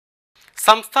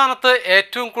സംസ്ഥാനത്ത്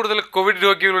ഏറ്റവും കൂടുതൽ കോവിഡ്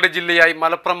രോഗികളുടെ ജില്ലയായി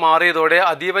മലപ്പുറം മാറിയതോടെ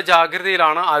അതീവ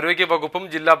ജാഗ്രതയിലാണ് ആരോഗ്യവകുപ്പും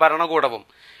ജില്ലാ ഭരണകൂടവും.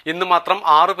 ഇന്ന് മാത്രം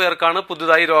 6 പേർക്കാണ്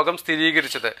പുതുതായി രോഗം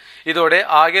സ്ഥിരീകരിച്ചത്. ഇതോടെ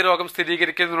ആകെ രോഗം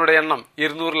സ്ഥിരീകരിക്കുന്നതിനുള്ള എണ്ണം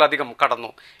 200-ലധികം കടന്നു.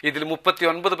 ഇതിൽ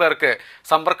 39 പേർക്ക്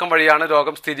സമ്പർക്കം വഴിയാണ്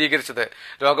രോഗം സ്ഥിരീകരിച്ചത്.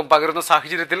 രോഗം പകരുന്ന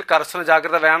സാഹചര്യത്തിൽ കർശന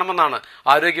ജാഗ്രത വേണമെന്നാണ്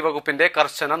ആരോഗ്യവകുപ്പിന്റെ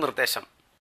കർശന നിർദ്ദേശം.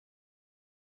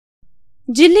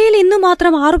 ജില്ലയിൽ ഇന്നു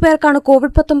മാത്രം 6 പേർക്കാണ്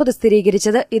കോവിഡ്-19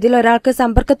 സ്ഥിരീകരിച്ചത്. ഇതിൽ ഒരാൾക്ക്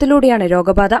സമ്പർക്കത്തിലൂടെയാണ്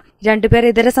രോഗബാധ. 2 പേർ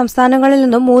ഇതര സംസ്ഥാനങ്ങളിൽ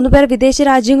നിന്നും 3 പേർ വിദേശ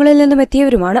രാജ്യങ്ങളിൽ നിന്നും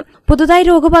എത്തിയവരുമാണ്. പുതുതായി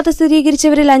രോഗബാധ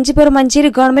സ്ഥിരീകരിച്ചവരിൽ 5 പേർ മഞ്ചേരി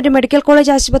ഗവൺമെന്റ് മെഡിക്കൽ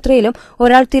കോളേജ് ആശുപത്രിയിലും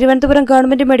ഒരാൾ തിരുവനന്തപുരം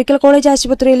ഗവൺമെന്റ് മെഡിക്കൽ കോളേജ്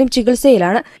ആശുപത്രിയിലും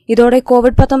ചികിത്സയിലാണ്. ഇതോടെ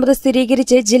കോവിഡ്-19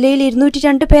 സ്ഥിരീകരിച്ച് ജില്ലയിൽ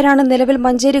 202 പേരാണ് നിലവിൽ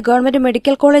മഞ്ചേരി ഗവൺമെന്റ്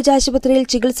മെഡിക്കൽ കോളേജ് ആശുപത്രിയിൽ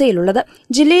ചികിത്സയിലുള്ളത്.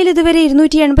 ജില്ലയിൽ ഇതുവരെ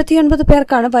 289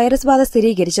 പേർക്കാണ് വൈറസ് ബാധ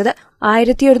സ്ഥിരീകരിച്ചത്.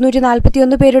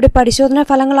 1141 പേരുടെ പരിശോധന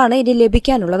ഫലങ്ങളാണ് ഇനി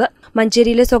ലഭിക്കാനുള്ളത്.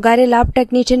 മഞ്ചേരിയിലെ സ്വകാര്യ ലാബ്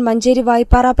ടെക്നീഷ്യൻ മഞ്ചേരി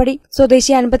വായ്പാറാപ്പടി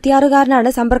സ്വദേശി 56-കാരനാണ്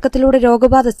സമ്പർക്കത്തിലൂടെ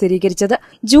രോഗബാധ സ്ഥിരീകരിച്ചത്.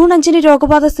 ജൂൺ 5-ന്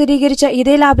രോഗബാധ സ്ഥിരീകരിച്ച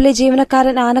ഇതേ ലാബിലെ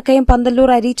ജീവനക്കാരൻ ആനക്കയം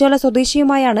പന്തല്ലൂർ അരീച്ചോല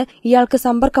സ്വദേശിയുമായാണ് ഇയാൾക്ക്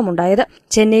സമ്പർക്കമുണ്ടായത്.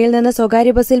 ചെന്നൈയിൽ നിന്ന്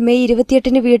സ്വകാര്യ ബസിൽ മെയ്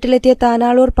 28-ന് വീട്ടിലെത്തിയ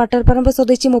താനാളൂർ പട്ടർപ്പറമ്പ്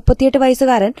സ്വദേശി 38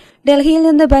 വയസ്സുകാരൻ ഡൽഹിയിൽ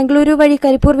നിന്ന് ബംഗളൂരു വഴി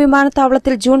കരിപ്പൂർ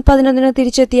വിമാനത്താവളത്തിൽ ജൂൺ 11-ന്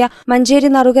തിരിച്ചെത്തിയ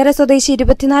മഞ്ചേരി നറുകര സ്വദേശി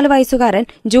 24 വയസ്സുകാരൻ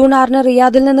ജൂൺ 6-ന്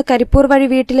റിയാദിൽ നിന്ന് കരിപ്പൂർ വഴി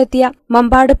വീട്ടിലെത്തിയ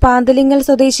മമ്പാട് പാന്തലിങ്ങൽ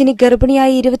സ്വദേശിനി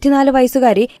ഗർഭിണിയായി 24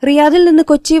 വയസ്സുകാരി റിയാദിൽ നിന്ന്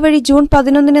കൊച്ചി വഴി ജൂൺ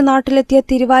 11-ന് നാട്ടിലെത്തിയ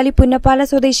തിരുവാലി പുന്നപ്പാല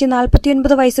സ്വദേശി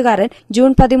 49 വയസ്സുകാരൻ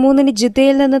ജൂൺ 13-ന്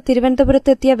ജിദ്ദയിൽ നിന്ന്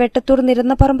തിരുവനന്തപുരത്തെത്തിയ വെട്ടത്തൂർ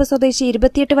നിരന്നപ്പറമ്പ് സ്വദേശി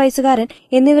 28 വയസ്സുകാരൻ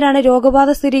എന്നിവരാണ് രോഗബാധ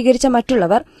സ്ഥിരീകരിച്ച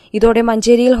മറ്റുള്ളവർ. ഇതോടെ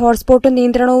മഞ്ചേരിയിൽ ഹോട്ട്സ്പോട്ടും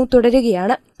നിയന്ത്രണവും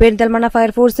തുടരുകയാണ്. പെരിന്തൽമണ്ണ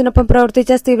ഫയർഫോഴ്സിനൊപ്പം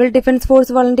പ്രവർത്തിച്ച സിവിൽ ഡിഫൻസ്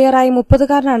ഫോഴ്സ് വളണ്ടിയറായ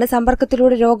 30-കാരനാണ്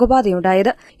സമ്പർക്കത്തിലൂടെ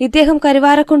രോഗബാധയുണ്ടായത്. ഇദ്ദേഹം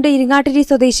കരുവാരക്കുണ്ട് ഇരിങ്ങാട്ടിരി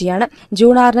സ്വദേശിയാണ്.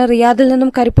 ജൂൺ 6-ന് റിയാദിൽ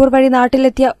നിന്നും കരിപ്പൂർ വഴി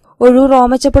നാട്ടിലെത്തിയ ഒഴൂർ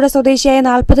ഓമച്ചപ്പുഴ സ്വദേശിയായ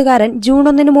 40-കാരൻ ജൂൺ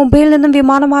 1-ന് മുംബൈയിൽ നിന്നും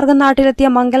വിമാനമാർഗം നാട്ടിലെത്തിയ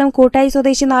മംഗലം കൂട്ടായി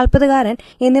സ്വദേശി 40-കാരൻ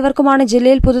എന്നിവർക്കുമാണ്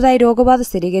ജില്ലയിൽ പുതുതായി രോഗബാധ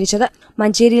സ്ഥിരീകരിച്ചത്.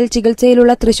 മഞ്ചേരിയിൽ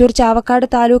ചികിത്സയിലുള്ള തൃശൂർ ചാവക്കാട്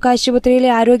താലൂക്ക് ആശുപത്രിയിലെ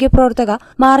ആരോഗ്യ പ്രവർത്തക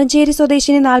മാറഞ്ചേരി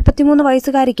സ്വദേശിനി 43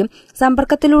 വയസ്സുകാരിക്കും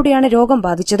സമ്പർക്കത്തിലൂടെയാണ് രോഗം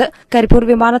ബാധിച്ചത്. കരിപ്പൂർ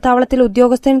വിമാനത്താവളത്തിൽ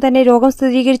ഉദ്യോഗസ്ഥന് തന്നെ രോഗം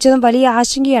സ്ഥിരീകരിച്ചതും വലിയ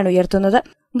ആശങ്കയാണ് ഉയർത്തുന്നത്.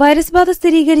 വൈറസ് ബാധ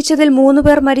സ്ഥിരീകരിച്ചതിൽ 3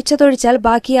 പേർ മരിച്ചതൊഴിച്ചാൽ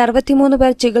ബാക്കി 63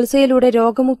 പേർ ചികിത്സയിലൂടെ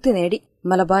രോഗമുക്തി നേടി.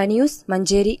 മലബാർ ന്യൂസ്,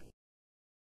 മഞ്ചേരി.